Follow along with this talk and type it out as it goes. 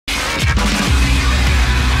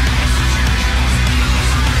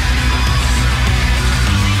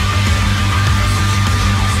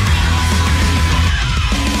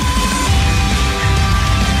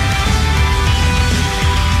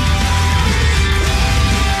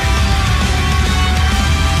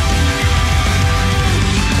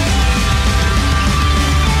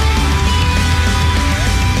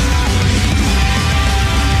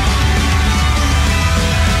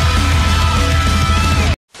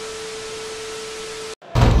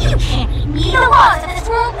laws of this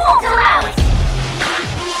world won't allow it!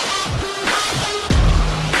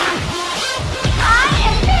 I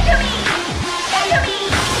am Megumin! Megumin!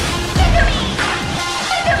 Megumin!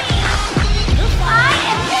 Megumin! I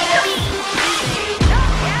am Megumin!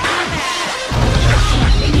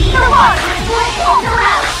 The laws of this world won't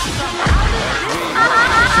allow it!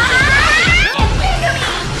 I am Megumin!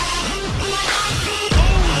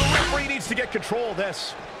 The referee needs to get control of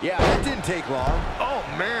this. Yeah, that didn't take long. Oh,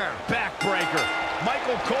 man. Backbreaker.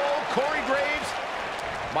 Michael Cole, Corey Graves,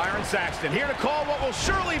 Byron Saxton here to call what will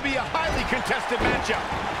surely be a highly contested matchup.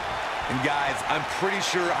 And guys, I'm pretty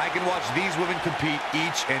sure I can watch these women compete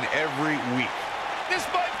each and every week. This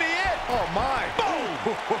might be it. Oh, my. Boom.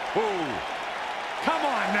 Come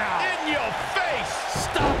on now. In your face.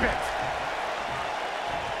 Stop it.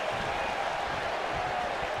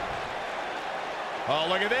 Oh,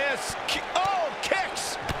 look at this. Oh,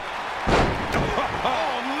 kicks.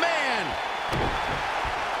 Oh, man.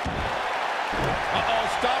 Uh-oh,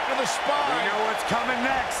 stop to the spine. We know what's coming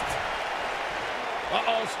next.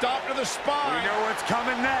 Uh-oh, stop to the spine. We know what's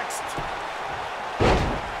coming next.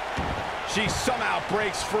 She somehow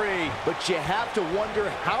breaks free. But you have to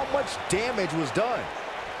wonder how much damage was done.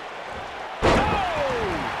 Oh!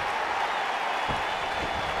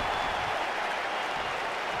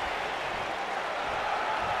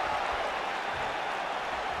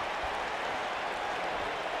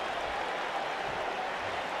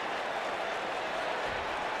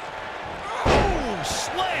 Boom!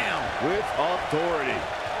 Slam! With authority.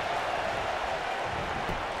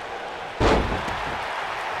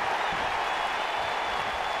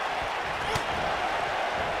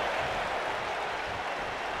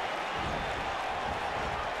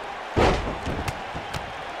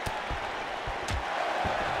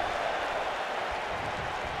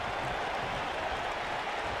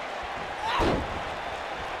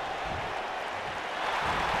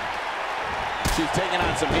 She's taking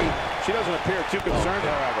on some heat. She doesn't appear too concerned,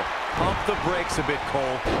 however. Pump the brakes a bit,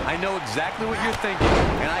 Cole. I know exactly what you're thinking,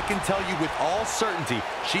 and I can tell you with all certainty,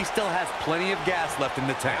 she still has plenty of gas left in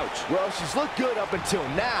the tank. Well, she's looked good up until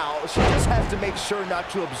now. She just has to make sure not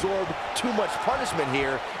to absorb too much punishment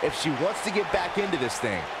here if she wants to get back into this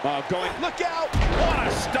thing. Look out! What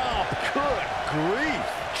a stomp! Good grief.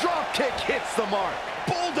 Drop kick hits the mark.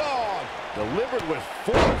 Bulldog! Delivered with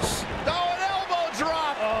force. Oh, an elbow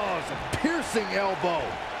drop! Oh, it's a piercing elbow.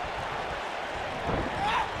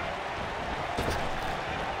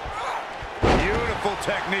 Beautiful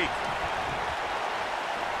technique.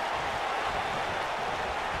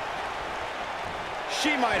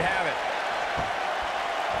 She might have it.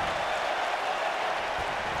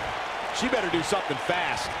 She better do something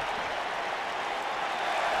fast.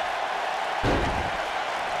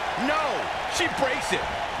 No! She breaks it.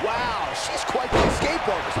 Wow, she's quite the escape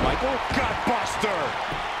artist, Michael. Gutbuster!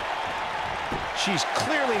 She's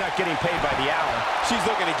clearly not getting paid by the hour. She's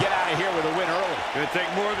looking to get out of here with a win early. Gonna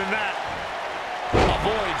take more than that.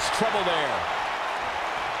 Avoids trouble there.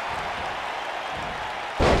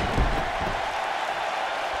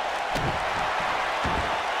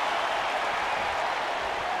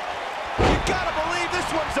 You gotta believe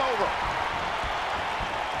this one's over.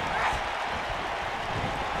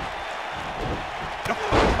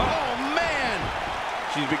 Oh, man!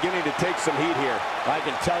 She's beginning to take some heat here. I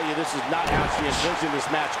can tell you this is not how she envisioned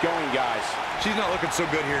this match going, guys. She's not looking so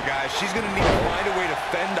good here, guys. She's going to need to find a way to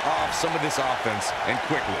fend off some of this offense, and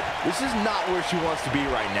quickly. This is not where she wants to be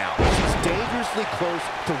right now. She's dangerously close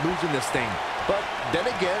to losing this thing. But then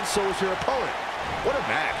again, so is her opponent. What a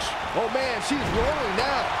match. Oh, man, she's rolling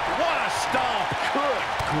now. What a stomp! Good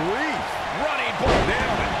grief. Running bull.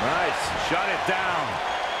 Nailed it. Nice. Shut it down.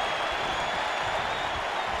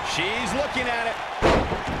 She's looking at it.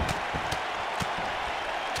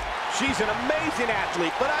 She's an amazing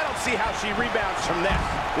athlete, but I don't see how she rebounds from this.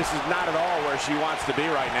 This is not at all where she wants to be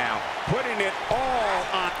right now. Putting it all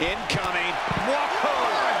on incoming. Whoa!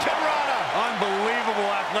 Cabrera! Unbelievable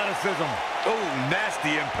athleticism. Oh,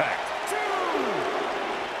 nasty impact.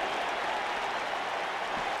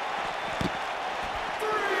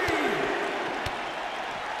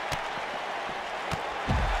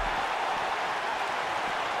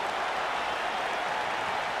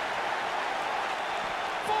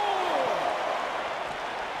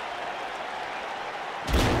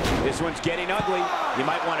 This one's getting ugly. You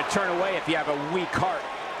might want to turn away if you have a weak heart.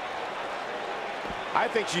 I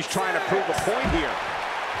think she's trying to prove a point here.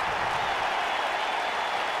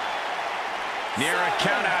 Near a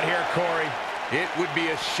count out here, Corey. It would be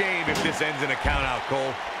a shame if this ends in a count out,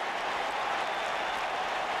 Cole.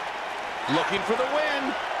 Looking for the win.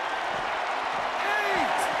 8.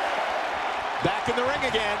 Back in the ring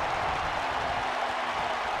again.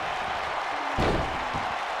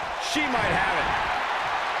 She might have it.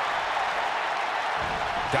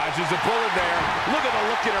 Dodges a bullet there. Look at the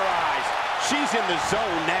look in her eyes. She's in the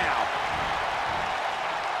zone now.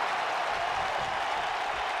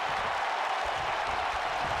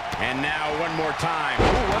 And now one more time.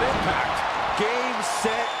 Ooh, what impact. Game,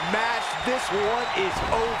 set, match. This one is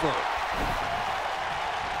over.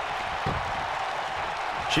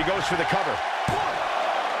 She goes for the cover.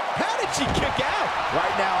 How did she kick out?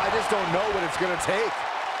 Right now, I just don't know what it's going to take.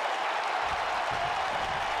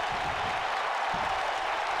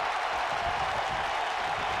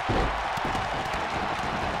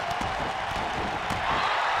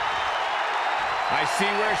 I see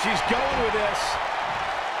where she's going with this.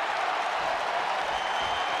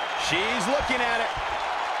 She's looking at it.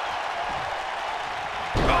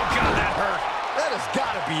 Oh, God, that hurt. That has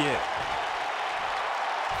got to be it.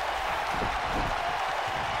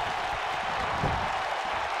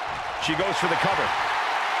 She goes for the cover.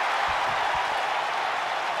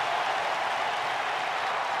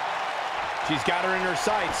 She's got her in her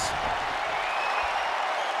sights.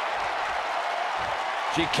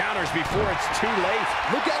 She counters before it's too late.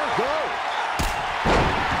 Look at her go.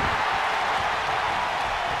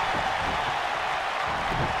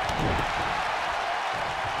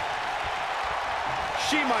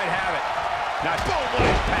 She might have it. Now, boom, what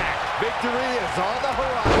impact. Victory is on the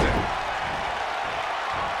horizon.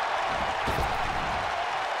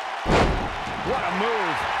 What a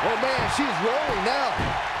move. Oh, man, she's rolling now.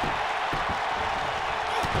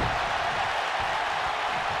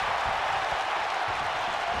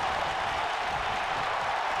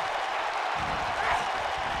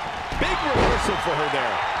 Big reversal for her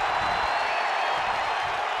there.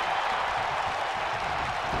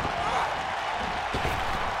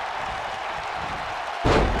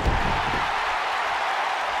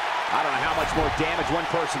 I don't know how much more damage one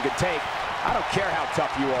person could take. I don't care how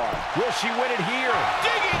tough you are. Will she win it here?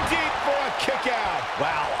 Digging deep for a kick out.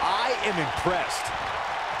 Wow, I am impressed.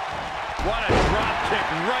 What a drop kick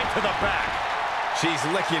right to the back. She's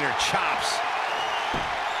licking her chops.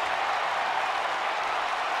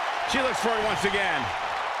 She looks for it once again.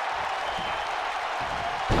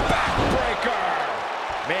 Backbreaker.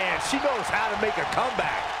 Man, she knows how to make a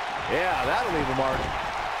comeback. Yeah, that'll leave a mark.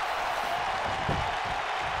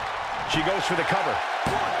 She goes for the cover.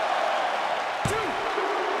 1, 2,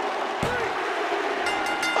 3.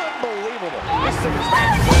 Unbelievable.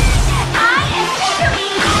 Awesome.